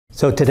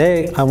So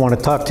today I want to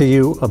talk to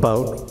you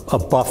about a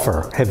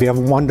buffer. Have you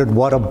ever wondered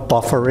what a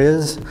buffer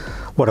is?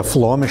 What a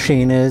floor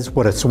machine is?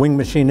 What a swing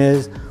machine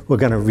is? We're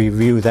going to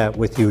review that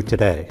with you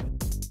today.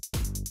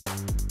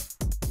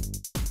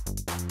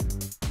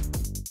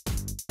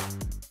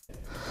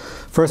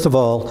 First of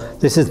all,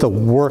 this is the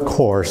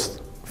workhorse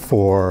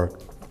for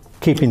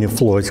keeping your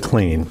floors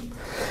clean.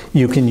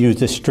 You can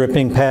use a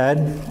stripping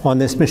pad on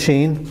this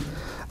machine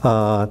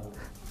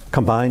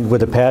combined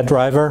with a pad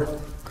driver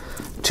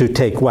to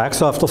take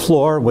wax off the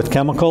floor with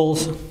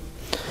chemicals.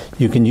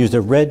 You can use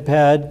a red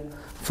pad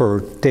for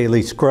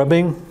daily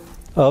scrubbing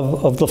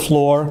of the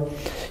floor.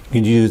 You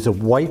can use a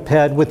white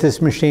pad with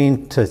this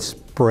machine to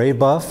spray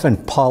buff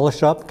and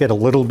polish up, get a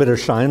little bit of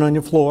shine on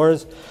your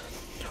floors.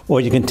 Or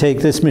you can take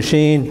this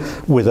machine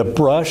with a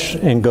brush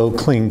and go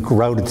clean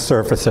grouted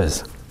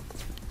surfaces.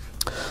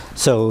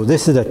 So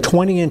this is a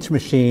 20-inch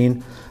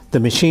machine.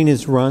 The machine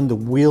is run, the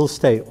wheels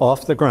stay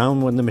off the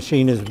ground when the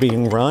machine is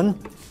being run.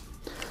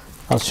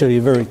 I'll show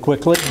you very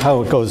quickly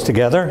how it goes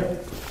together.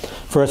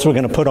 First, we're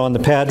going to put on the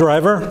pad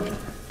driver.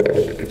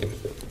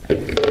 I'm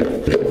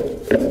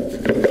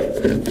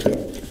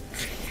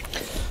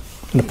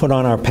going to put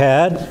on our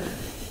pad.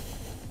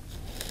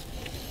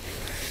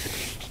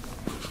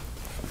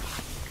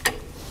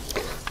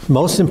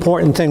 Most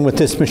important thing with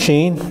this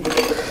machine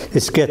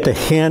is get the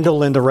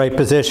handle in the right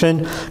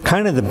position.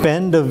 Kind of the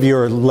bend of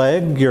your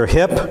leg, your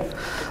hip,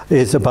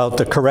 is about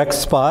the correct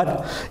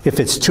spot. If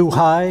it's too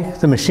high,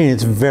 the machine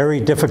is very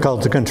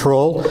difficult to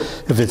control.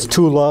 If it's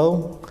too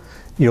low,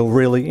 you'll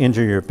really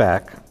injure your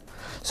back.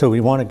 So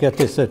we want to get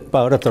this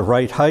about at the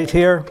right height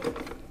here.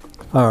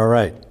 All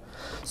right,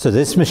 so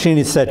this machine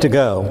is set to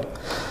go.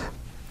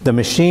 The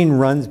machine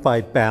runs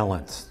by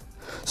balance.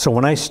 So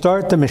when I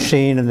start the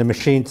machine and the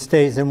machine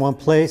stays in one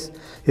place,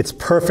 it's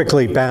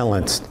perfectly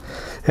balanced.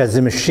 As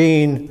the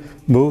machine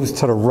moves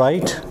to the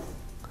right,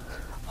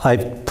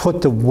 I've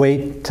put the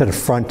weight to the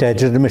front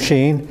edge of the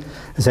machine.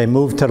 As I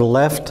move to the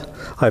left,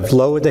 I've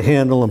lowered the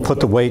handle and put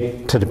the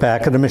weight to the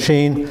back of the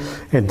machine,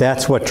 and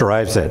that's what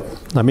drives it.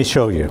 Let me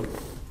show you.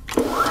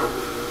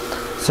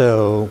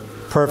 So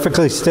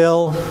perfectly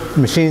still,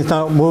 the machine's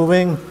not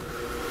moving.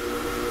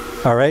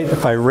 All right,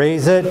 if I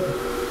raise it,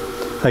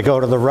 I go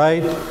to the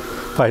right.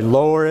 If I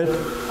lower it,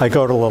 I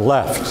go to the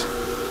left.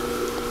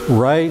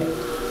 Right,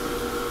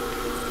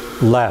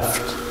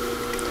 left.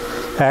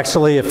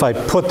 Actually, if I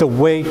put the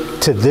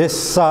weight to this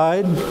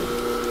side,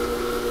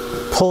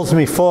 pulls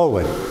me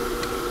forward.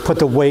 Put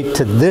the weight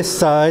to this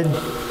side,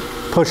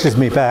 pushes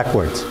me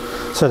backwards.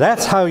 So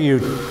that's how you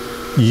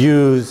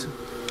use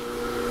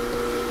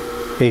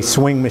a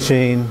swing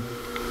machine,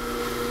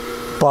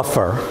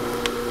 buffer,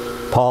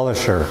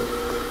 polisher,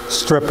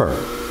 stripper.